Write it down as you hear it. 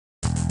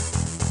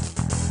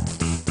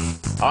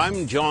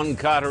I'm John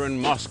Carter in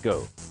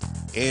Moscow,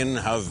 in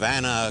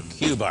Havana,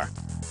 Cuba,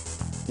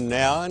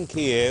 now in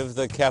Kiev,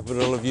 the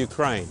capital of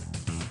Ukraine.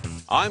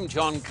 I'm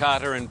John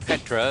Carter in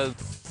Petra,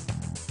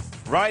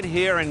 right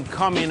here in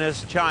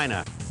communist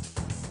China,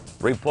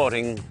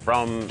 reporting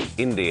from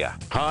India.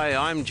 Hi,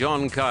 I'm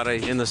John Carter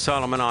in the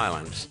Solomon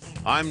Islands.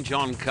 I'm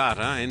John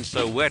Carter in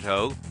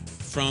Soweto,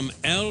 from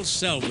El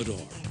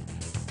Salvador.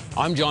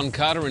 I'm John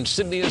Carter in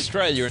Sydney,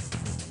 Australia.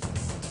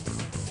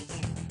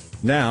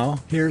 Now,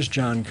 here's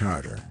John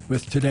Carter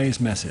with today's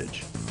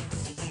message.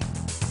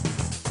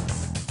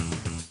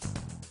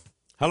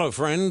 Hello,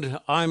 friend.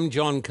 I'm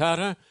John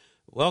Carter.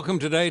 Welcome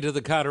today to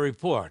the Carter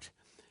Report.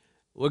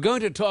 We're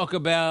going to talk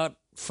about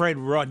Fred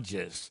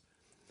Rogers,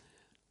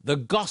 the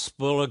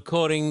gospel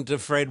according to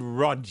Fred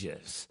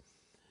Rogers,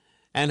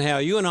 and how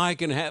you and I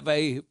can have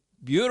a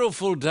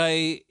beautiful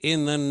day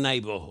in the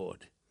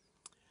neighborhood.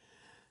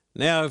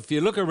 Now, if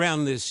you look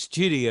around this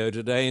studio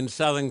today in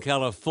Southern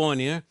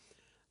California,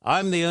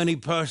 I'm the only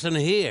person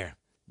here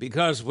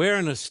because we're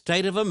in a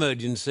state of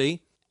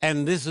emergency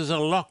and this is a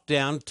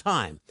lockdown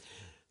time.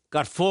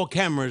 Got 4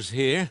 cameras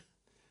here,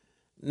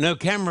 no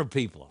camera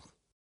people,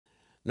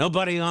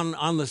 nobody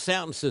on the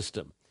sound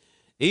system.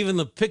 Even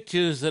the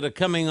pictures that are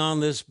coming on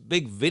this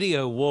big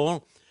video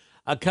wall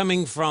are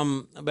coming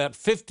from about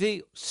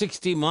 50,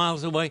 60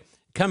 miles away,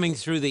 coming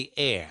through the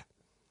air.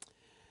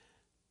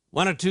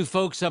 1 or 2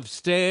 folks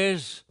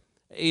upstairs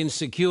in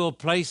secure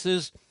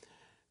places.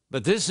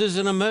 But this is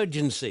an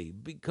emergency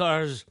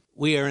because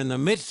we are in the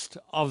midst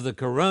of the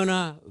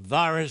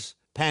coronavirus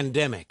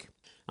pandemic.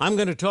 I'm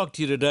going to talk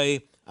to you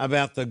today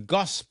about the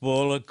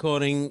gospel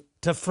according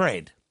to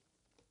Fred.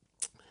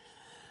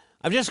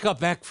 I've just got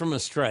back from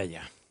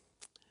Australia.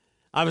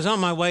 I was on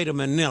my way to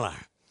Manila,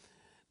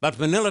 but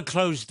Manila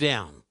closed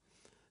down.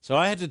 So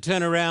I had to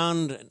turn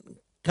around and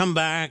come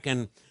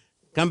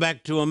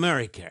back to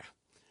America.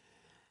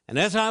 And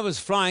as I was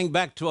flying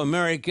back to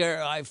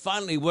America, I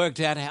finally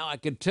worked out how I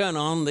could turn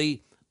on the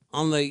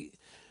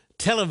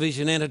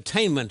television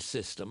entertainment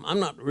system. I'm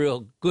not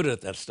real good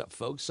at that stuff,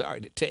 folks. Sorry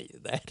to tell you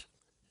that.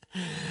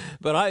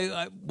 But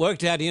I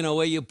worked out,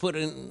 where you put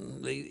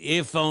in the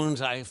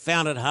earphones. I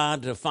found it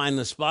hard to find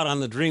the spot on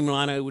the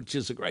Dreamliner, which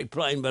is a great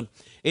plane. But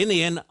in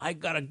the end, I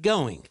got it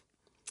going.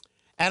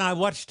 And I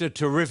watched a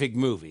terrific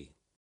movie.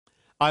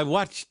 I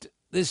watched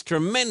this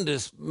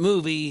tremendous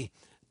movie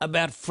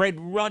about Fred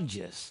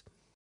Rogers.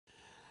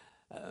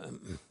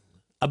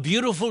 A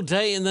Beautiful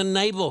Day in the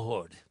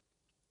Neighborhood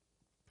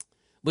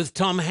with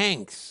Tom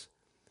Hanks.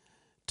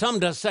 Tom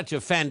does such a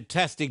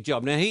fantastic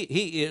job. Now,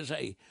 he is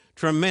a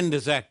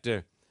tremendous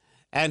actor,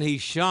 and he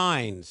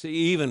shines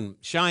even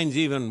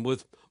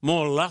with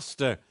more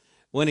luster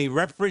when he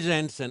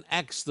represents and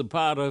acts the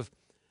part of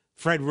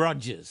Fred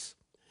Rogers.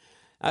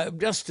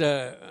 Just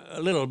a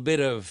little bit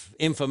of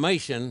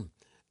information.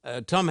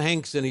 Tom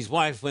Hanks and his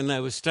wife, when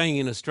they were staying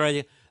in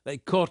Australia, they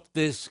caught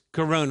this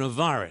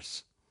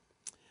coronavirus.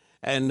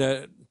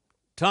 And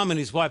Tom and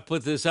his wife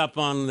put this up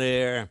on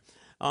their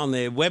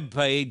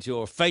webpage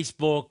or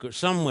Facebook or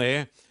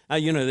somewhere.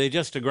 They're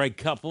just a great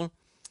couple.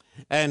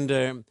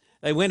 And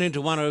they went into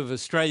one of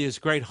Australia's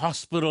great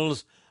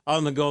hospitals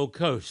on the Gold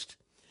Coast.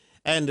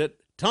 And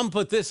Tom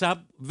put this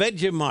up,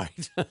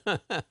 Vegemite.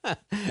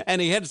 And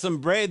he had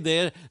some bread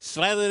there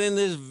slathered in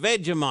this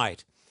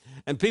Vegemite.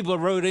 And people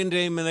wrote into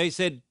him and they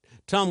said,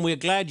 "Tom, we're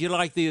glad you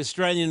like the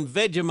Australian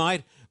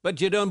Vegemite, but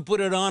you don't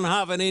put it on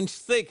half an inch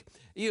thick.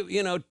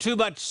 Too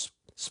much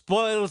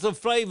spoils the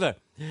flavor."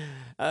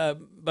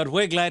 But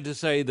we're glad to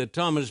say that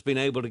Tom has been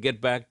able to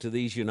get back to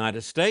these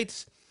United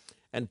States,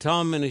 and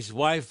Tom and his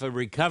wife are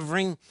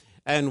recovering,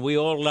 and we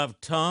all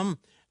love Tom,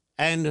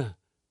 and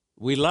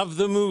we love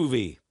the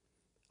movie,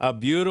 A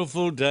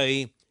Beautiful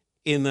Day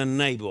in the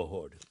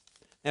Neighborhood.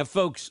 Now,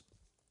 folks,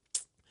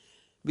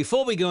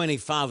 before we go any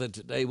farther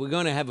today, we're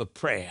going to have a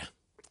prayer.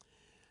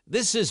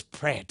 This is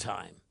prayer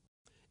time.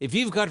 If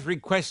you've got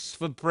requests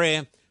for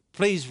prayer,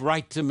 please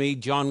write to me,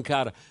 John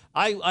Carter.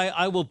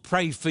 I will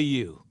pray for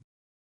you.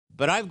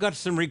 But I've got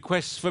some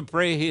requests for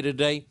prayer here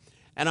today,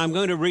 and I'm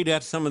going to read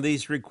out some of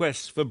these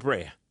requests for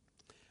prayer.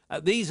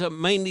 These are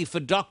mainly for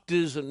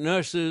doctors and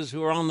nurses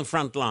who are on the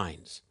front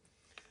lines.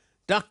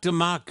 Dr.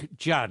 Mark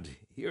Judd,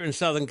 here in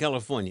Southern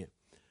California.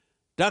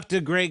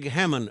 Dr. Greg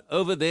Hammond,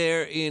 over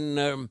there in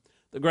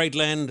the great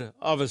land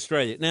of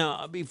Australia.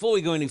 Now, before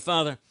we go any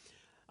farther,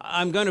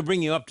 I'm going to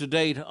bring you up to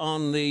date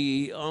on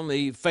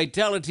the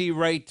fatality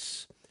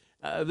rates.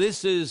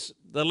 This is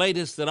the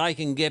latest that I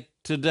can get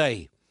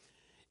today.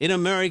 In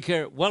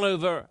America, well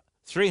over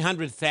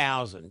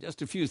 300,000,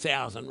 just a few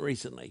thousand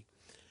recently.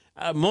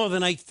 More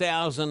than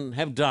 8,000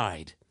 have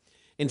died.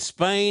 In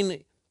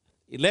Spain,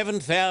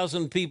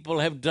 11,000 people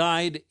have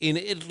died. In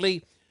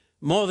Italy,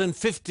 more than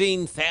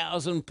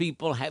 15,000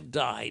 people have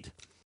died.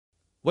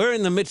 We're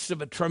in the midst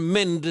of a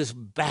tremendous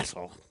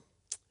battle.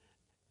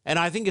 And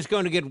I think it's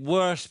going to get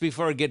worse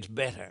before it gets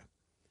better.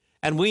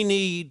 And we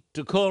need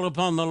to call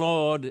upon the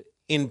Lord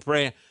in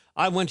prayer.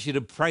 I want you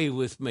to pray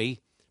with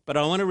me, but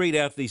I want to read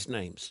out these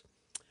names.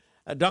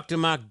 Dr.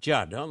 Mark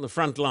Judd on the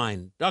front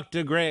line,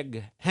 Dr.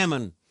 Greg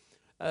Hammond,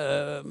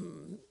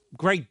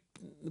 great,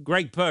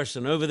 great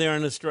person over there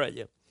in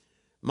Australia.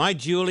 My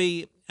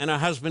Julie and her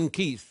husband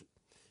Keith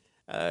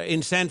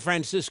in San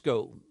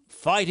Francisco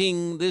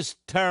fighting this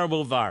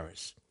terrible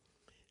virus.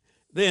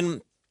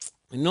 Then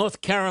in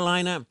North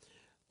Carolina,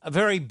 a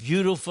very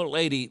beautiful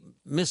lady,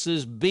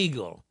 Mrs.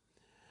 Beagle,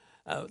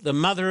 the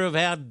mother of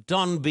our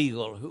Don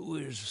Beagle, who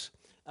is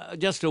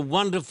just a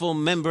wonderful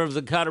member of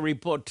the Carter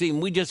Report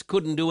team. We just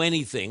couldn't do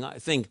anything, I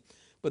think,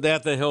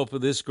 without the help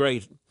of this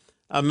great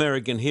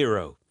American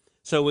hero.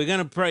 So we're going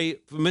to pray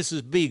for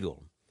Mrs.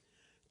 Beagle.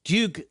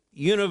 Duke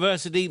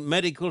University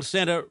Medical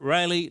Center,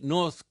 Raleigh,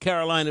 North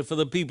Carolina, for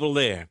the people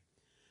there.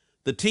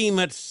 The team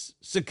at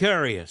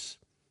Sicarius,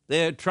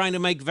 they're trying to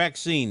make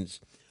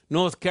vaccines.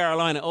 North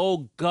Carolina,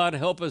 oh, God,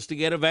 help us to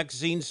get a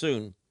vaccine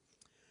soon.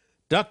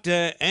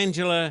 Dr.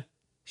 Angela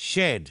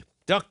Shedd,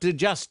 Dr.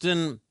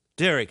 Justin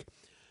Derrick,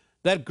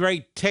 that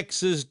great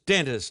Texas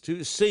dentist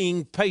who's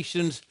seeing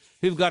patients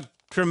who've got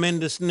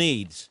tremendous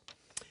needs.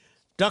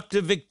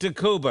 Dr. Victor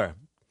Kober,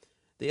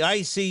 the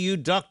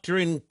ICU doctor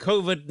in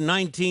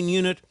COVID-19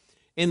 unit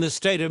in the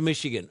state of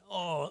Michigan.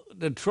 Oh,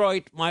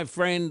 Detroit, my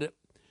friend,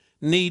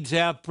 needs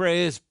our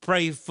prayers.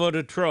 Pray for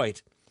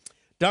Detroit.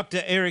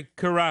 Dr. Eric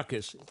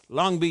Caracas,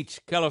 Long Beach,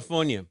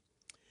 California.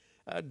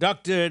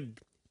 Dr.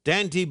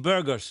 Dante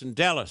Burgos in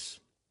Dallas.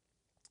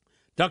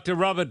 Dr.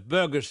 Robert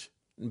Burgos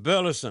in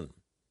Burleson.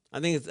 I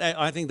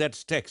think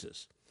that's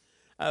Texas.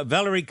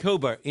 Valerie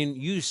Kober in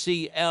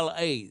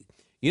UCLA,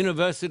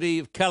 University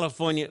of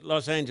California,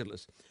 Los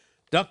Angeles.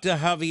 Dr.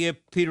 Javier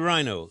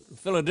Pirino,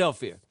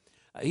 Philadelphia.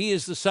 He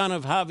is the son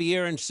of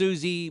Javier and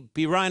Susie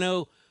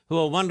Pirino, who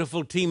are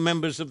wonderful team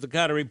members of the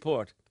Carter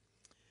Report.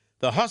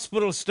 The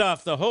hospital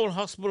staff, the whole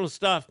hospital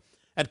staff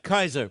at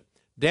Kaiser,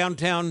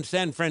 downtown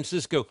San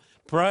Francisco,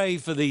 pray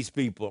for these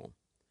people.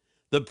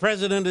 The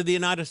President of the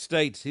United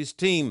States, his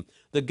team,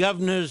 the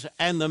governors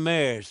and the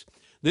mayors.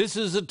 This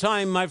is a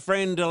time, my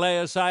friend, to lay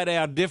aside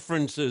our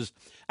differences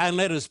and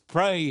let us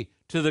pray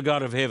to the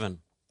God of heaven.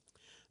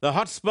 The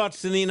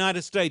hotspots in the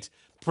United States,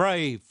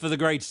 pray for the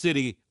great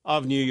city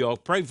of New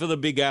York. Pray for the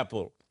Big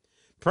Apple.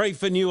 Pray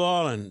for New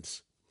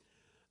Orleans.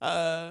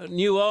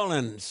 New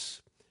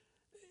Orleans,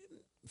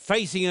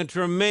 facing a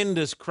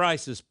tremendous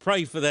crisis.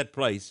 Pray for that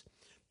place.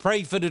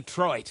 Pray for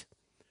Detroit,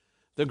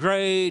 the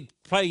great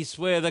place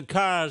where the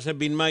cars have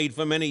been made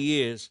for many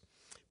years.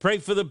 Pray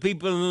for the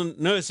people in the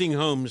nursing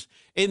homes,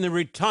 in the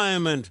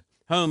retirement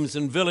homes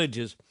and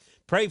villages.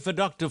 Pray for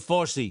Dr.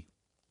 Fauci.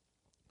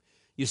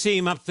 You see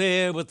him up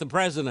there with the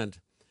president.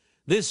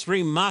 This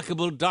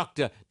remarkable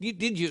doctor,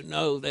 did you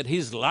know that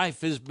his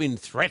life has been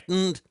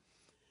threatened?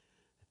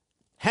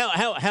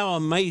 How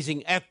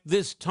amazing at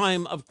this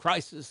time of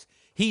crisis.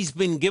 He's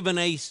been given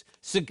a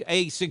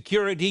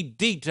security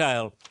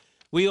detail.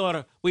 We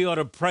ought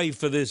to pray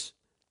for this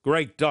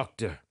great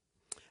doctor.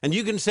 And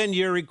you can send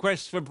your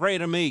requests for prayer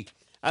to me.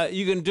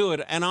 You can do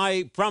it, and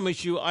I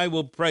promise you I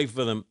will pray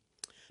for them.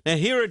 Now,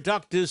 here are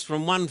doctors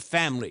from one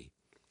family.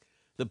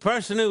 The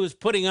person who is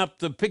putting up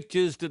the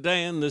pictures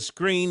today on the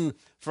screen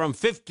from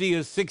 50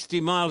 or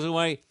 60 miles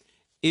away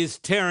is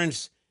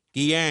Terrence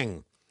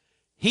Giang.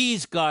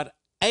 He's got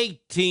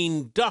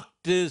 18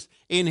 doctors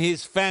in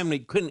his family.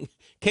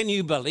 Can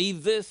you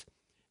believe this?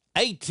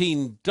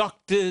 18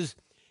 doctors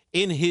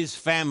in his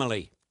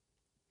family.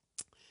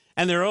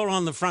 And they're all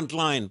on the front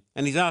line,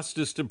 and he's asked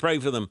us to pray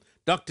for them.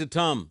 Dr.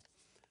 Tom,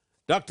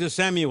 Dr.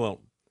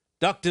 Samuel,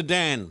 Dr.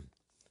 Dan,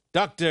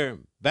 Dr.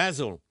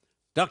 Basil,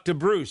 Dr.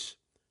 Bruce,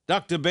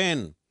 Dr.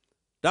 Ben,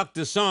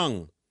 Dr.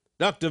 Song,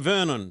 Dr.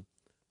 Vernon,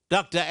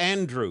 Dr.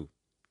 Andrew,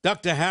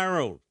 Dr.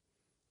 Harold,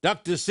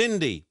 Dr.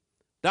 Cindy,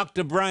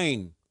 Dr.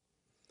 Brain,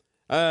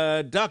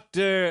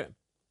 Dr.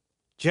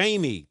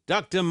 Jamie,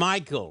 Dr.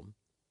 Michael,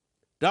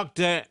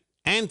 Dr.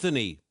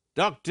 Anthony,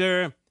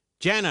 Dr.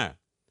 Jana,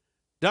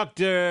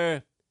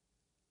 Dr.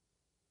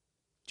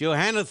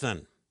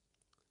 Jonathan,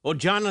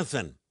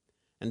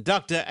 and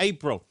Dr.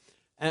 April.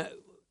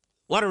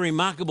 What a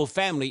remarkable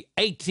family.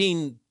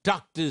 18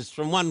 doctors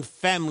from one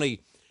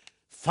family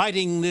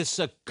fighting this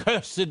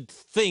accursed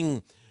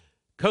thing,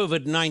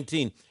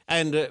 COVID-19.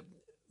 And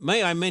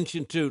may I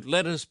mention, too,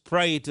 let us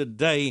pray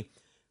today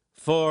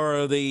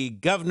for the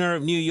governor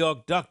of New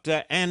York,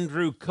 Dr.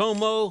 Andrew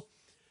Cuomo,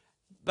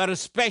 but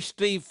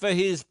especially for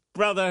his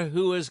brother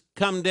who has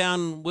come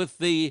down with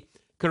the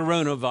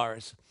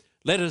coronavirus.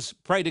 Let us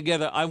pray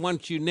together. I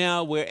want you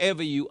now,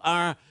 wherever you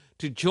are,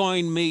 to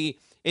join me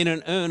in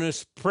an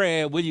earnest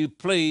prayer, will you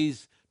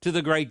please, to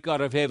the great God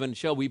of heaven.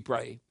 Shall we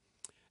pray?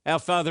 Our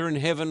Father in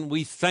heaven,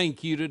 we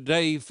thank you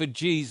today for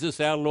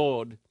Jesus our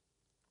Lord.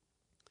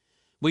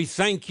 We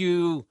thank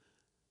you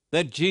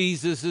that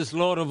Jesus is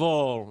Lord of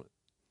all.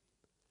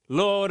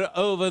 Lord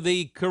over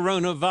the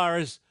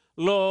coronavirus,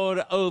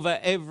 Lord over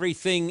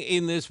everything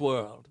in this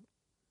world.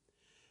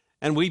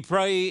 And we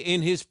pray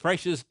in his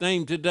precious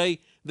name today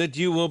that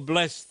you will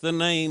bless the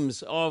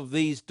names of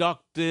these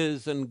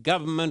doctors and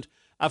government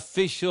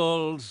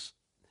officials,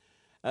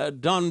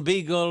 Don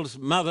Beagle's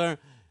mother.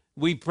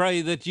 We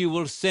pray that you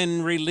will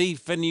send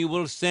relief and you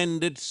will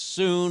send it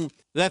soon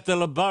that the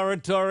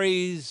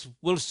laboratories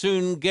will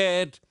soon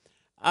get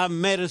a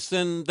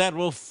medicine that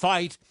will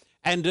fight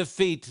and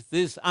defeat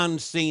this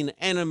unseen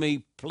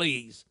enemy,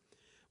 please.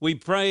 We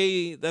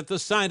pray that the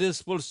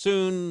scientists will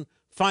soon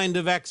find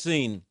a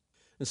vaccine.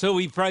 And so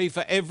we pray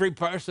for every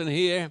person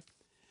here.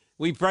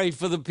 We pray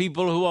for the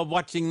people who are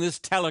watching this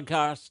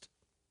telecast.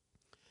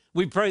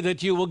 We pray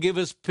that you will give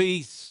us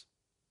peace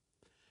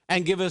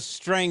and give us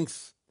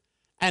strength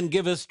and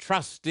give us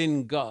trust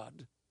in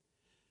God.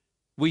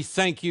 We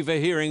thank you for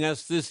hearing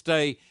us this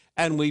day,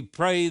 and we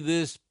pray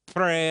this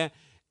prayer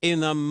in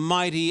the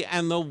mighty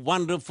and the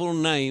wonderful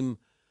name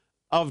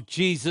of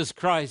Jesus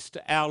Christ,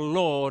 our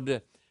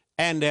Lord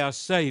and our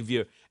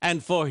Savior,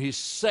 and for his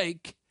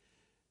sake.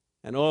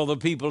 And all the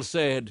people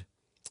said,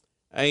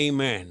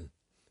 amen.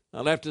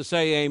 I'll have to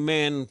say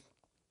amen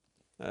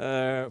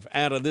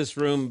out of this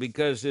room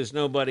because there's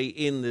nobody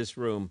in this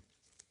room.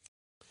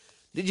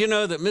 Did you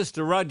know that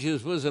Mr.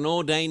 Rogers was an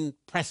ordained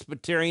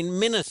Presbyterian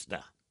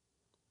minister?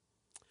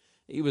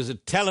 He was a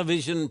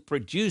television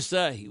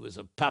producer. He was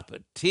a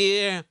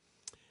puppeteer.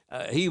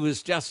 He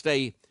was just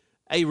a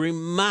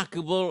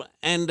remarkable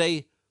and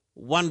a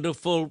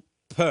wonderful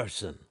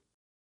person.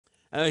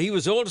 He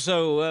was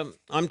also,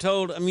 I'm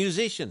told, a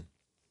musician.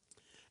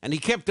 And he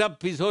kept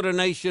up his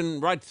ordination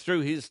right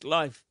through his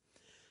life.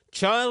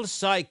 Child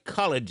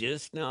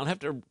psychologist, now I'll have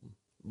to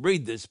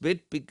read this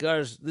bit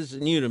because this is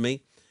new to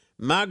me,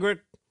 Margaret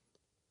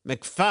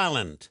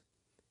McFarland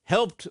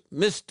helped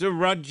Mr.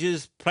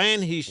 Rogers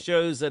plan his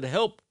shows that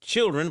helped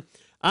children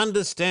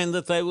understand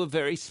that they were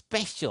very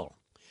special.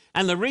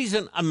 And the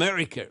reason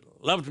America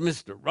loved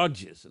Mr.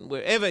 Rogers and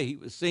wherever he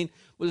was seen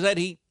was that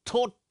he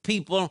taught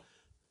people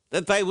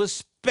that they were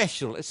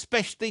special,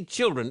 especially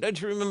children. Don't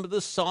you remember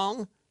the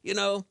song? You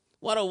know,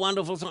 what a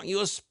wonderful song.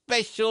 You're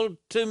special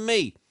to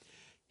me.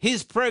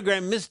 His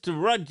program, Mr.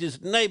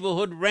 Rogers'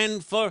 Neighborhood,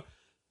 ran for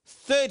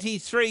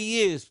 33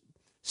 years.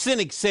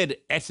 Cynics said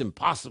that's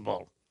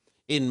impossible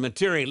in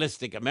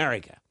materialistic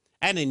America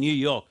and in New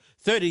York.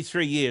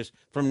 33 years,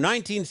 from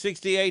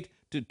 1968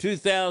 to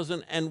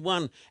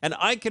 2001. And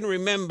I can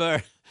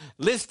remember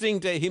listening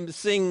to him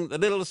sing the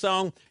little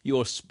song,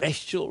 "You're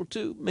special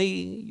to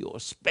me, you're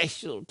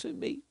special to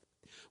me.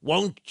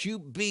 Won't you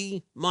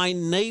be my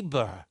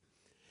neighbor?"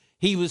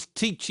 He was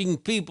teaching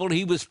people,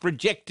 he was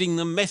projecting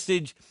the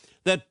message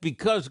that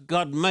because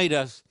God made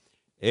us,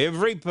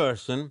 every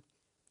person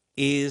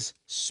is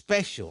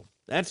special.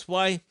 That's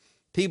why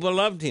people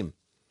loved him.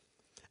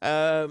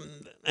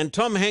 And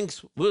Tom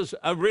Hanks was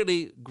a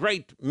really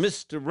great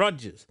Mr.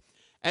 Rogers.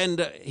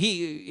 And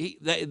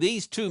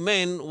these two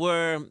men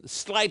were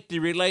slightly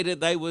related.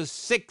 They were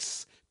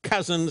 6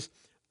 cousins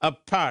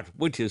apart,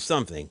 which is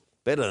something,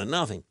 better than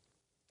nothing.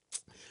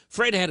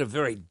 Fred had a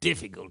very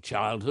difficult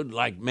childhood,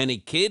 like many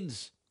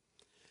kids.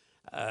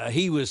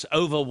 He was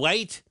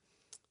overweight.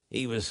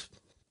 He was,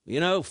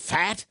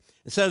 fat.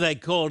 And so they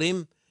called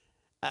him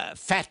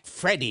Fat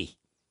Freddy.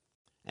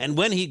 And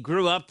when he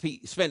grew up,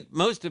 he spent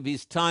most of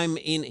his time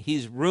in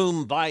his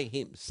room by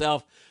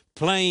himself,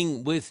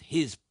 playing with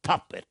his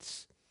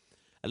puppets.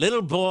 A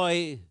little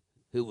boy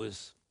who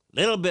was a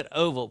little bit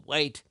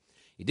overweight.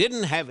 He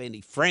didn't have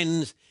any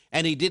friends,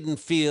 and he didn't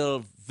feel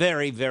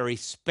very, very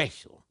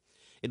special.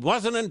 It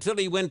wasn't until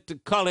he went to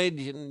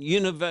college and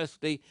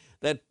university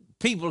that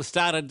people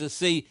started to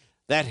see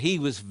that he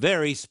was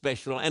very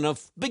special. And a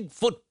big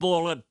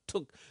footballer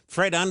took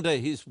Fred under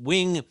his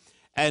wing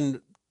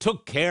and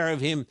took care of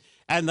him.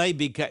 And they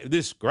became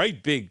this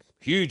great big,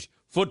 huge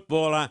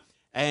footballer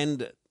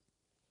and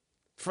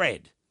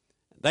Fred.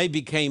 They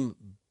became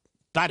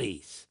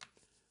buddies.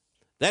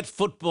 That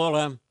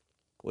footballer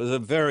was a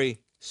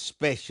very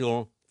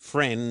special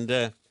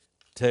friend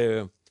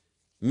to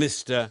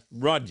Mr.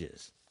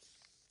 Rogers.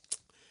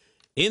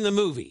 In the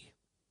movie,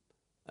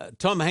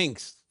 Tom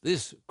Hanks,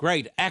 this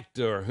great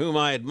actor whom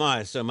I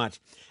admire so much,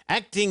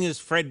 acting as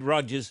Fred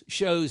Rogers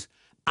shows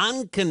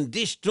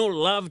unconditional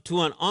love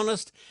to an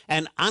honest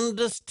and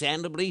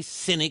understandably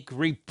cynic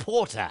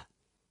reporter.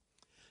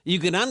 You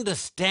can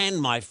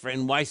understand, my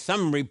friend, why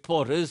some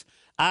reporters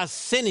are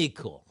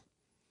cynical.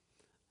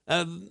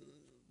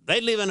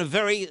 They live in a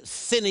very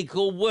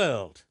cynical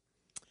world.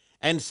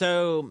 And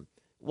so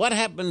what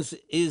happens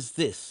is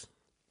this.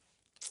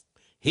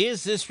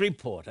 Here's this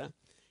reporter.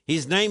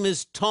 His name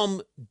is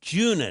Tom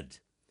Junod,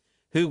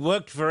 who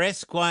worked for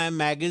Esquire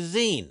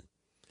magazine.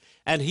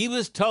 And he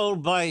was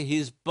told by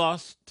his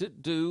boss to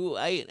do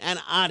an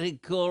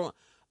article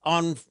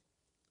on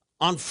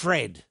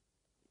Fred.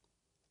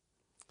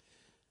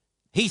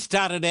 He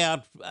started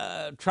out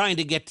trying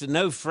to get to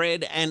know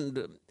Fred,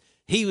 and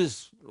he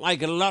was,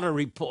 like a lot of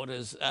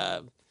reporters,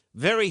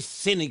 very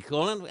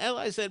cynical. And as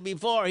I said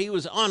before, he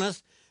was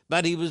honest,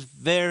 but he was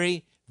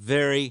very,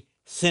 very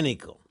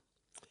cynical.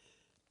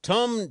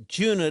 Tom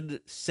Junod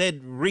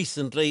said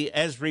recently,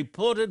 as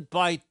reported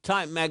by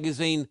Time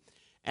magazine,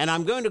 and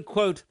I'm going to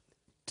quote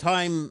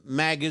Time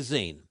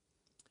magazine,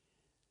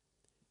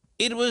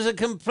 "It was a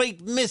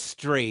complete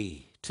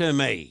mystery to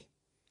me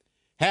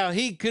how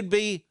he could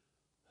be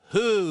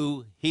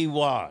who he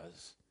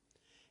was,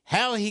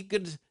 how he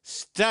could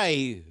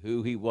stay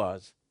who he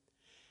was,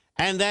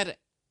 and that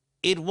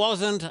it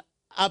wasn't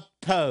a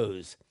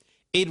pose.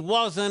 It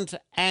wasn't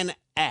an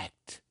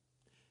act.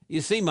 You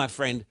see, my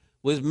friend,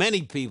 with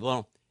many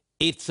people,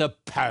 it's a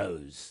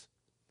pose.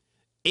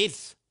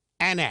 It's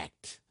an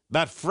act.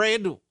 But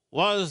Fred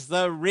was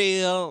the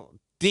real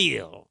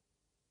deal,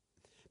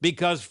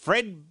 because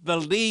Fred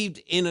believed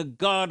in a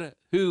God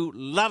who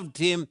loved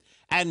him,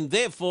 and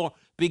therefore,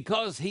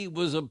 because he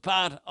was a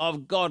part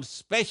of God's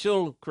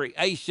special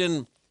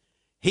creation,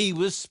 he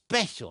was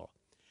special.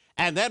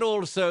 And that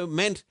also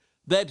meant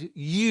that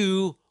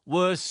you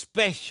were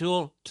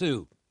special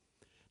too.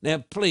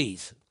 Now,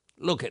 please,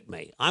 look at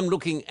me. I'm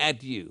looking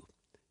at you.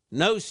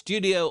 No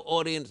studio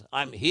audience.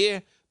 I'm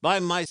here by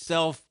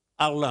myself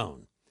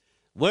alone,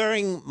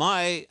 wearing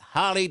my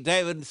Harley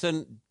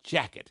Davidson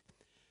jacket.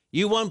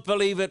 You won't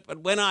believe it, but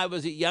when I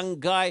was a young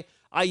guy,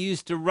 I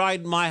used to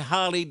ride my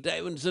Harley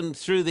Davidson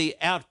through the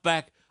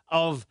outback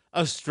of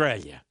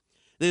Australia.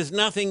 There's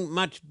nothing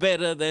much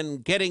better than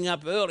getting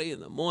up early in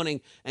the morning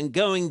and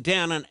going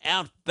down an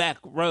outback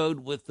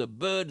road with the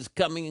birds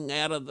coming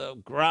out of the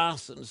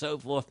grass and so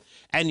forth,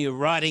 and you're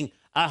riding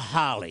a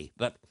Harley.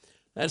 But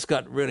that's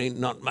got really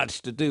not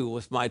much to do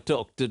with my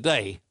talk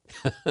today.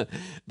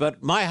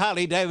 But my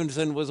Harley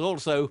Davidson was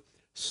also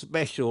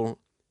special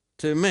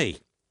to me.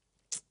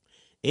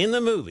 In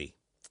the movie,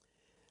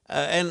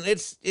 and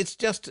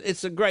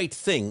it's a great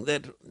thing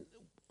that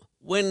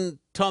when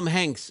Tom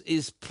Hanks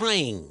is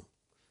playing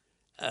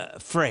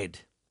Fred,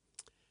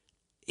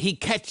 he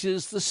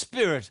catches the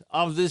spirit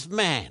of this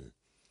man,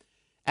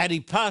 and he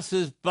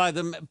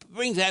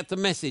brings out the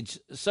message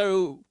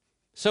so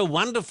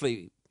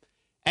wonderfully,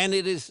 and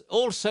it is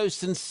also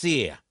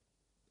sincere.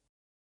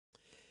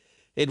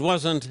 It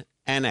wasn't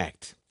an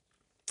act.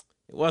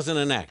 It wasn't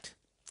an act.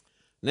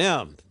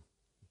 Now,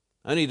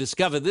 I only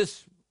discovered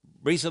this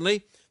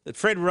recently, that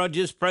Fred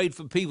Rogers prayed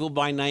for people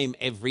by name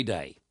every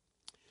day.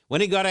 When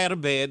he got out of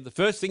bed, the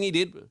first thing he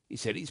did, he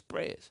said his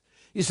prayers.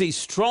 You see,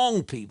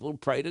 strong people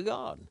pray to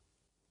God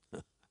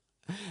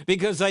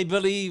because they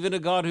believe in a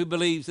God who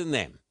believes in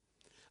them.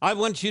 I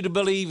want you to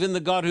believe in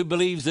the God who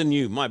believes in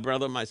you, my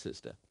brother, my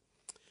sister.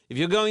 If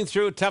you're going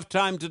through a tough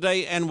time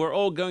today, and we're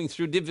all going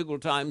through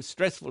difficult times,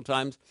 stressful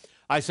times,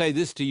 I say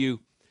this to you: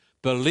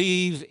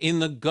 believe in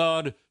the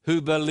God who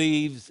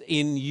believes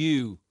in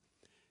you,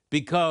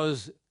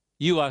 because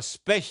you are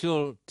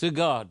special to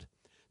God.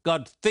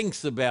 God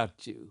thinks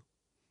about you.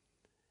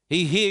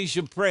 He hears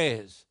your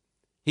prayers.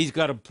 He's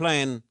got a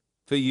plan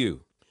for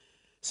you.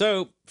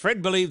 So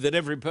Fred believed that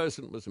every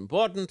person was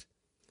important.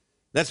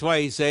 That's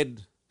why he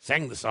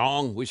sang the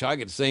song, which I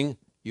could sing,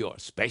 "You're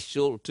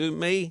Special to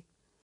Me."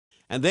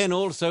 And then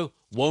also,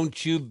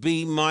 "Won't you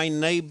be my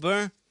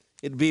neighbor?"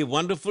 It'd be a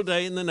wonderful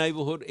day in the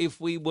neighborhood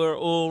if we were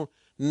all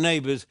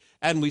neighbors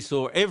and we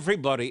saw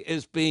everybody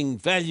as being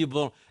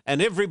valuable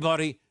and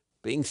everybody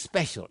being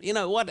special. You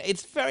know what?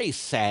 It's very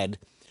sad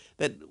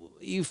that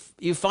you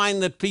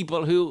find that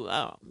people who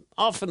are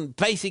often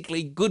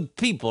basically good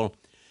people,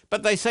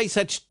 but they say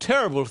such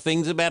terrible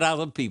things about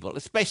other people,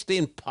 especially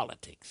in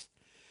politics.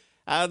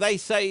 They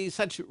say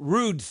such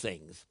rude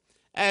things,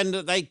 and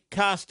they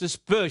cast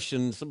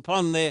aspersions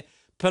upon their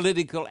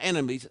political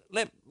enemies.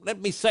 Let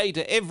me say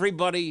to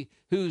everybody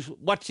who's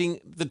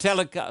watching the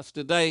telecast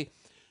today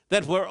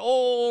that we're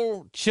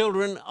all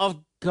children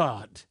of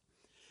God.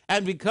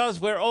 And because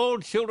we're all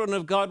children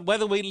of God,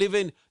 whether we live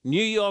in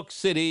New York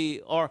City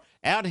or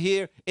out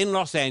here in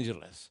Los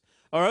Angeles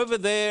or over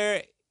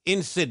there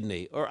in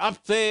Sydney or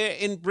up there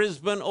in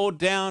Brisbane or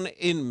down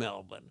in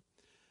Melbourne,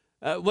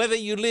 whether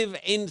you live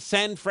in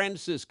San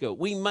Francisco,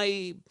 we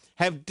may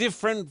have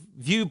different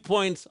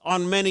viewpoints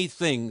on many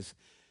things,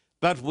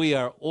 but we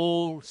are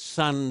all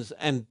sons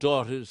and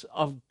daughters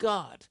of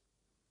God.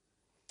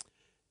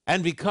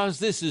 And because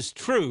this is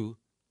true,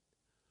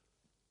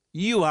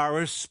 you are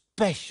a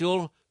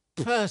special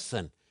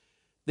person.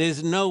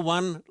 There's no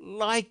one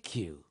like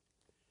you,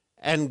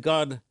 and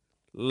God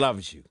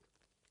loves you.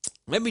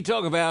 Let me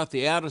talk about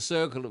the outer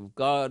circle of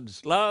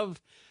God's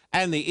love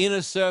and the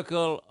inner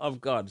circle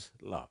of God's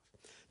love.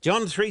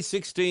 John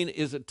 3:16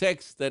 is a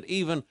text that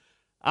even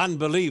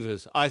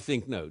unbelievers, I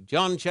think, know.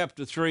 John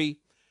chapter 3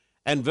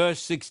 and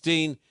verse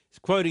 16 is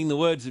quoting the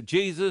words of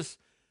Jesus.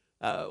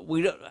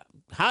 We don't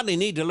hardly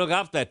need to look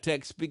up that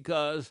text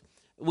because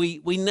we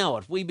know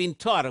it. We've been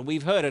taught it.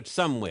 We've heard it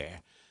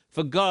somewhere.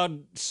 For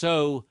God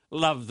so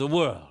loved the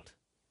world.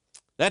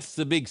 That's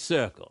the big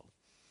circle.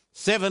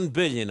 7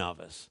 billion of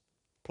us,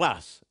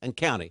 plus and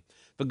counting.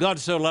 For God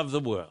so loved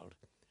the world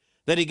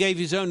that he gave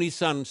his only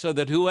Son, so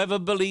that whoever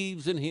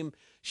believes in him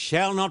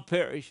shall not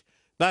perish,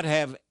 but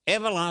have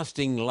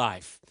everlasting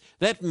life.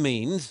 That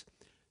means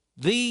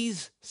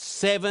these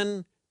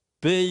 7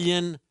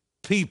 billion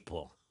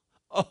people.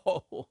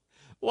 Oh,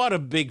 what a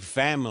big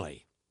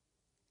family.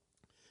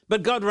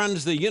 But God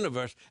runs the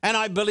universe, and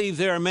I believe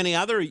there are many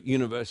other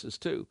universes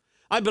too.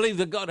 I believe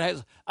that God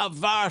has a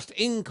vast,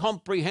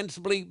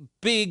 incomprehensibly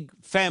big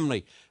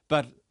family,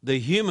 but the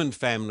human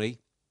family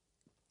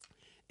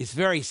is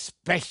very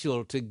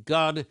special to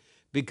God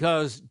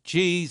because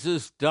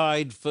Jesus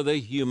died for the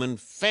human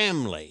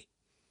family.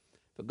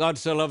 For God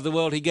so loved the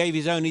world, he gave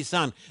his only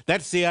son.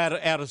 That's the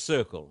outer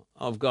circle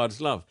of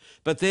God's love.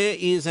 But there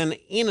is an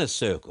inner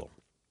circle.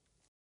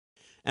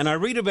 And I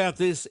read about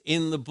this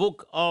in the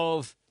book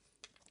of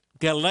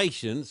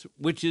Galatians,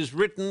 which is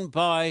written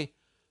by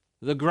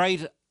the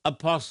great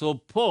apostle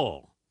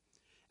Paul.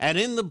 And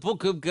in the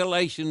book of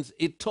Galatians,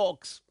 it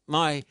talks,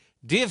 my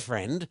dear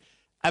friend,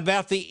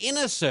 about the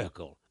inner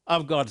circle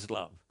of God's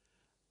love.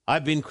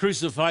 I've been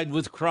crucified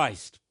with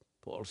Christ,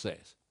 Paul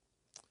says.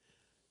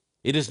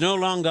 It is no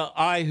longer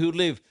I who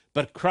live,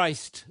 but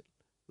Christ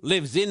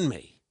lives in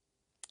me.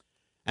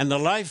 And the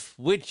life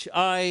which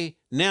I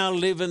now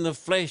live in the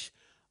flesh,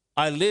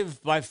 I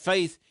live by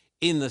faith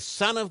in the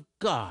Son of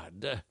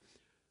God,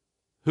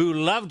 who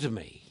loved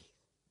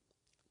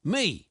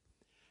me,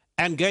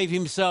 and gave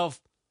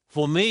himself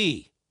for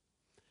me.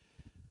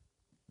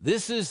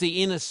 This is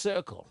the inner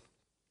circle.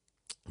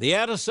 The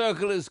outer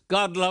circle is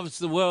God loves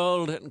the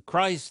world and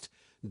Christ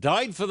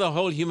died for the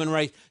whole human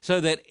race so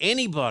that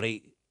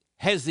anybody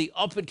has the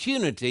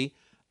opportunity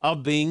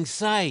of being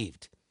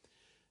saved.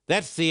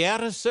 That's the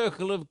outer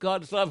circle of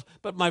God's love.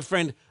 But my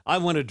friend, I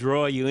want to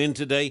draw you in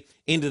today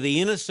into the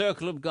inner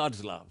circle of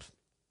God's love.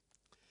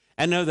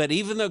 And know that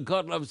even though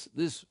God loves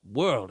this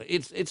world,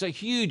 it's a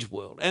huge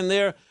world, and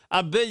there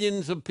are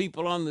billions of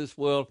people on this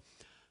world,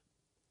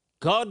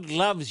 God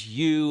loves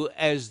you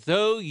as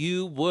though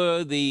you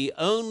were the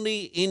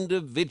only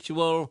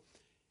individual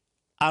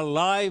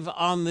alive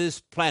on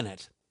this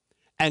planet.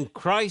 And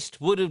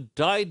Christ would have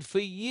died for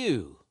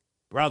you,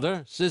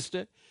 brother,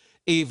 sister,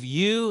 if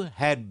you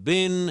had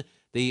been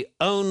the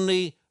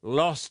only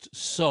lost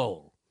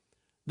soul.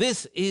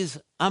 This is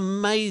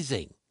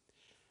amazing.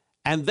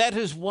 And that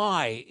is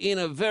why, in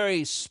a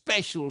very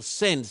special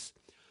sense,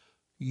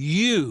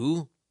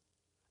 you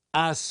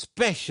are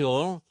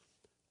special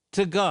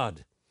to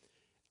God.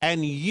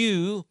 And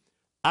you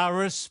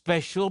are a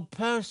special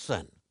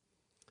person.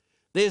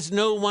 There's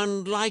no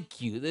one like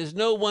you. There's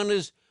no one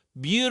as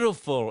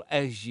beautiful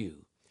as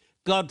you.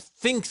 God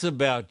thinks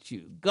about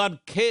you. God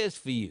cares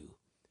for you.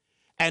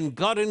 And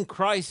God in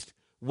Christ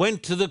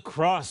went to the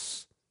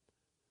cross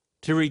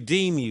to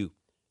redeem you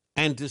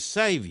and to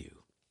save you.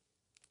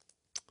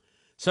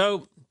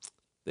 So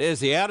there's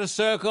the outer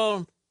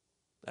circle.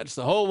 That's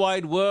the whole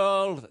wide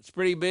world. That's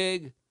pretty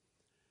big.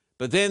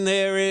 But then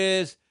there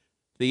is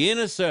the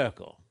inner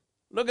circle.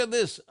 Look at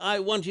this. I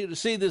want you to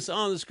see this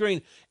on the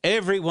screen.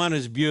 Everyone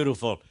is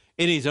beautiful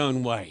in his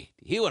own way.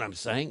 Do you hear what I'm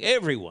saying?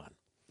 Everyone.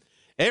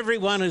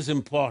 Everyone is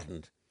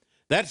important.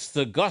 That's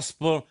the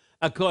gospel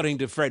according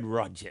to Fred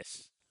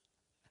Rogers.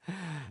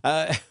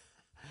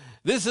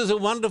 This is a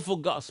wonderful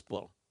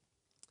gospel.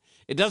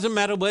 It doesn't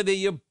matter whether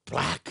you're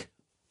black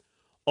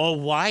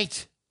or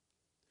white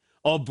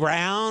or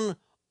brown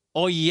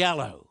or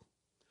yellow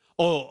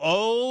or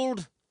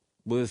old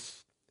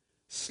with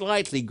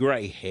slightly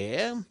gray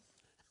hair,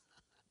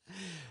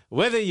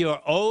 whether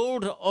you're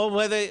old or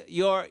whether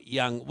you're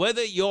young,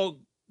 whether you're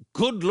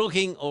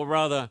good-looking or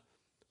rather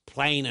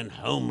plain and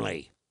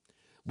homely,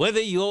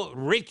 whether you're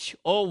rich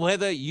or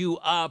whether you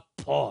are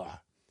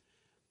poor.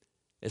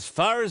 As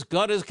far as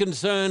God is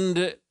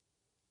concerned,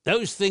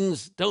 those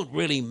things don't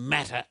really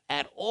matter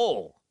at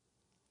all.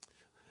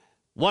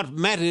 What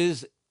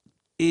matters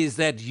is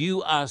that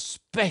you are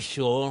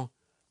special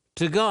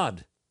to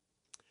God.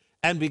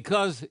 And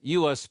because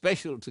you are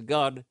special to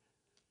God,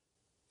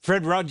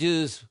 Fred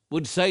Rogers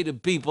would say to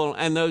people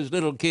and those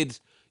little kids,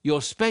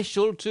 you're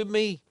special to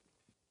me.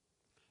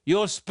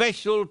 You're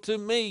special to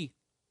me.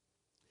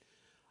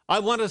 I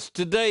want us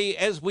today,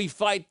 as we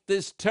fight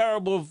this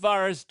terrible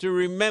virus, to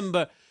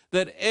remember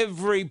that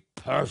every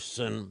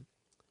person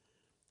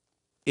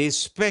is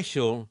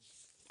special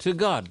to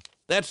God.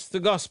 That's the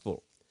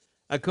gospel,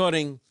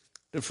 according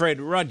to Fred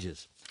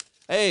Rogers.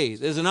 Hey,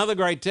 there's another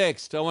great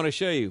text I want to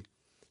show you.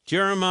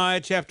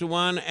 Jeremiah chapter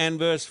 1 and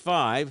verse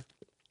 5.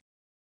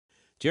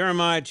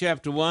 Jeremiah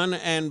chapter 1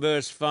 and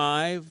verse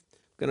 5. I'm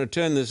going to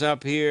turn this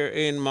up here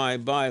in my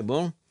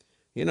Bible.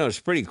 You know, it's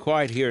pretty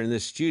quiet here in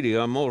this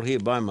studio. I'm all here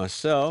by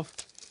myself,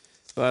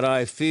 but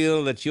I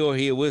feel that you're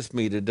here with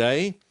me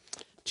today.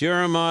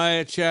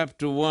 Jeremiah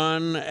chapter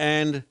 1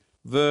 and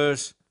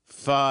verse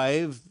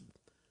 5.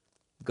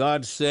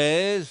 God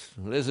says,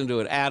 listen to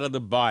it, out of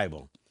the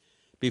Bible.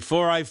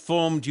 Before I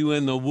formed you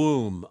in the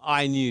womb,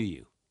 I knew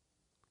you.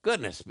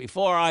 Goodness,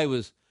 before I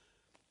was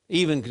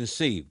even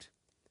conceived.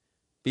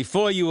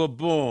 Before you were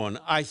born,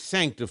 I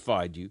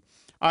sanctified you.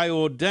 I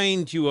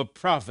ordained you a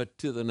prophet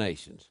to the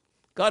nations.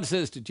 God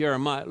says to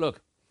Jeremiah,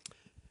 look,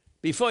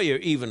 before you're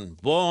even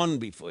born,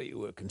 before you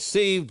were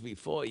conceived,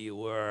 before you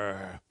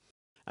were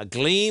a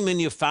gleam in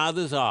your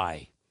father's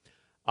eye,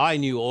 I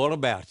knew all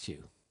about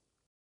you.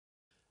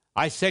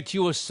 I set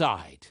you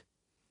aside.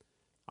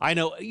 I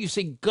know, you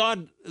see,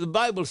 God, the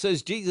Bible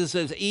says, Jesus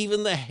says,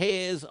 even the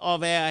hairs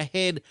of our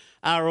head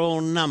are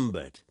all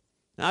numbered.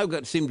 Now,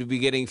 seem to be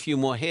getting a few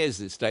more hairs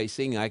this day,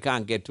 seeing I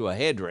can't get to a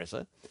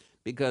hairdresser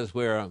because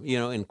we're,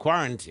 in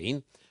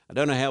quarantine. I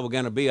don't know how we're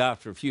going to be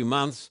after a few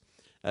months.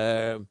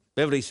 But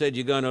Beverly said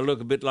you're going to look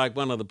a bit like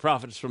one of the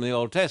prophets from the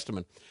Old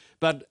Testament.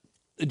 But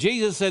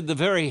Jesus said the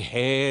very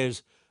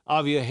hairs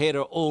of your head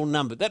are all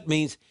numbered. That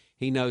means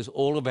he knows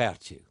all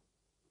about you.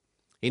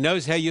 He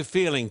knows how you're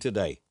feeling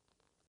today.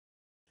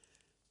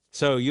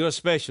 So you're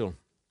special.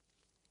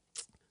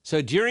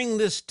 So during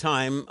this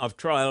time of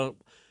trial,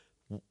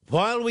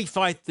 while we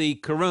fight the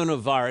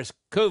coronavirus,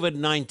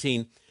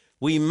 COVID-19,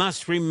 we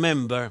must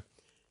remember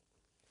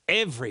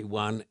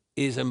everyone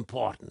is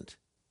important.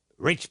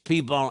 Rich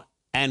people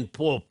and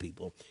poor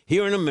people.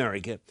 Here in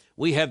America,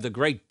 we have the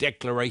great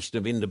Declaration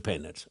of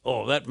Independence.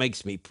 Oh, that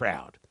makes me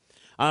proud.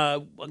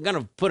 I'm going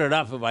to put it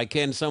up if I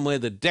can somewhere,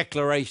 the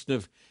Declaration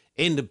of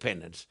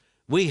Independence.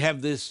 We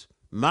have this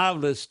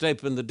marvelous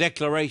statement, the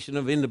Declaration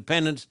of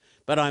Independence,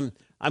 but I'm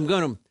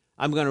going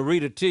to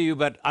read it to you,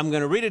 but I'm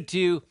going to read it to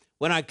you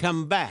when I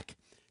come back,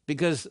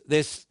 because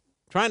they're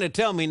trying to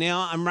tell me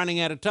now I'm running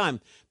out of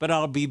time. But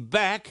I'll be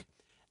back,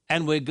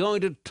 and we're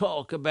going to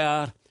talk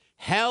about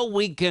how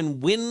we can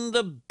win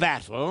the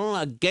battle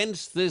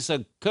against this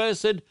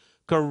accursed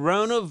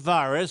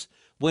coronavirus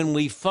when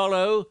we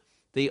follow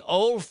the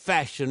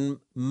old-fashioned,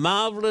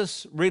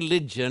 marvelous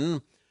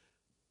religion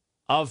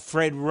of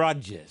Fred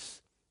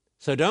Rogers.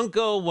 So don't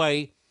go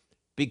away,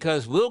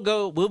 because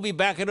we'll be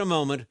back in a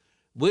moment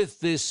with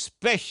this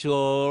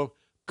special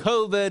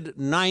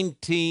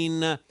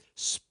COVID-19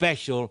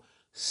 special.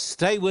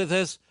 Stay with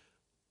us.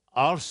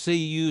 I'll see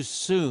you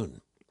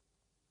soon.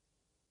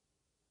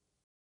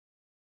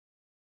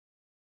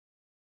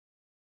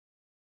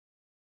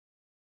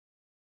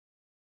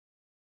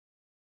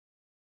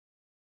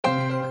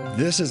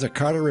 This is a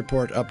Carter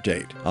Report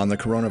update on the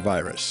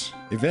coronavirus.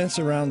 Events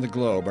around the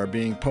globe are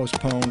being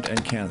postponed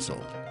and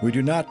canceled. We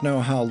do not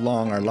know how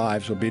long our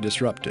lives will be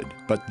disrupted,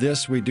 but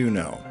this we do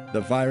know: the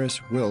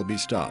virus will be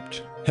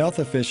stopped. Health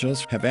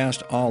officials have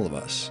asked all of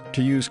us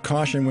to use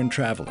caution when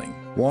traveling,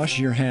 wash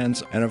your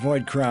hands, and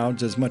avoid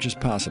crowds as much as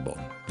possible.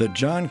 The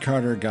John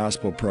Carter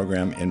Gospel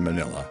Program in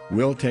Manila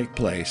will take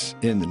place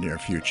in the near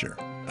future.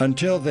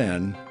 Until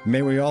then,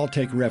 may we all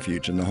take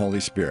refuge in the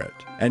Holy Spirit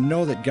and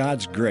know that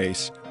God's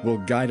grace will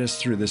guide us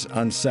through this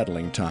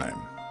unsettling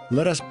time.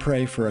 Let us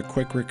pray for a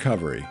quick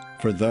recovery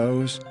for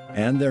those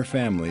and their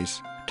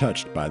families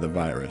touched by the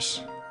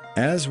virus.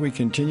 As we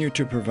continue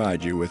to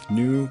provide you with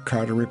new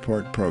Carter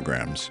Report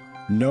programs,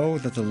 know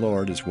that the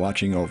Lord is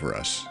watching over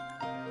us.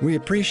 We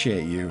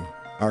appreciate you,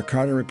 our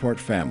Carter Report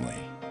family.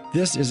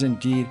 This is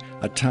indeed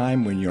a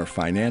time when your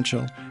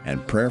financial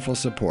and prayerful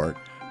support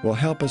will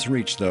help us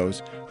reach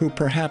those who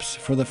perhaps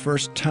for the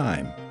first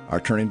time are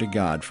turning to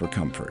God for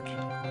comfort.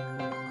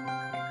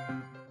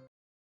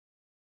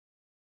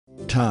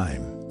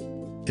 Time.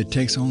 It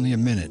takes only a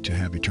minute to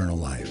have eternal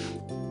life.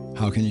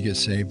 How can you get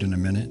saved in a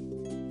minute?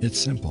 It's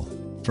simple.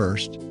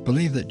 First,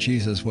 believe that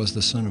Jesus was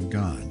the Son of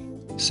God.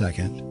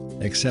 Second,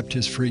 accept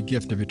his free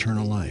gift of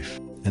eternal life.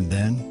 And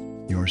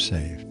then you're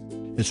saved.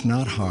 It's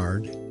not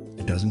hard.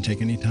 It doesn't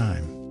take any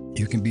time.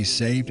 You can be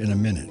saved in a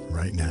minute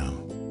right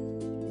now.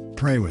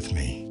 Pray with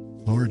me.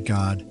 Lord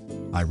God,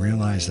 I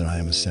realize that I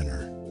am a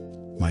sinner.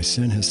 My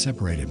sin has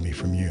separated me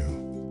from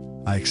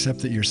you. I accept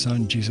that your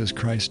Son, Jesus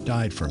Christ,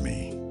 died for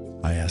me.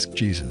 I ask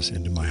Jesus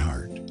into my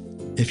heart.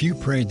 If you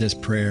prayed this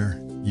prayer,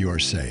 you are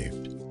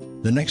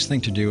saved. The next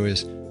thing to do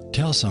is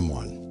tell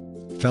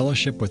someone.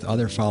 Fellowship with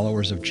other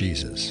followers of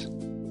Jesus.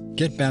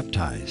 Get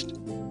baptized.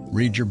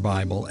 Read your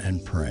Bible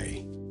and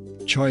pray.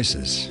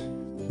 Choices.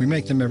 We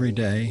make them every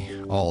day,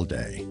 all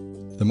day.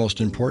 The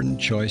most important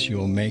choice you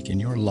will make in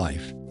your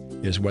life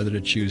is whether to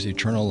choose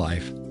eternal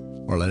life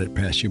or let it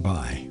pass you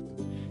by.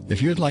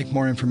 If you'd like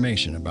more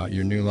information about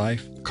your new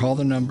life, call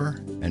the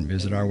number and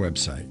visit our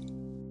website.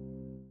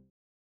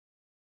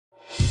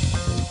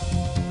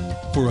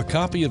 For a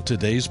copy of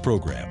today's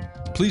program,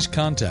 please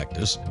contact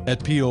us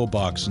at P.O.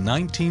 Box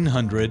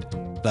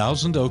 1900,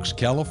 Thousand Oaks,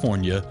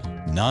 California,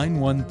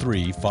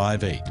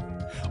 91358.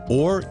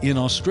 Or in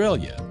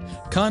Australia,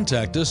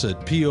 contact us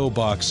at P.O.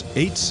 Box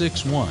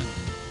 861,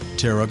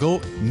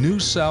 Terrigal, New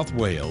South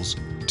Wales,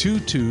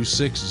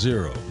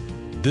 2260.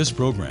 This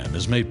program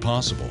is made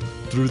possible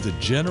through the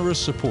generous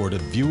support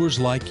of viewers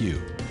like you.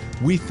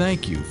 We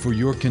thank you for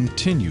your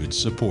continued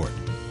support.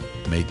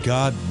 May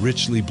God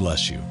richly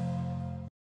bless you.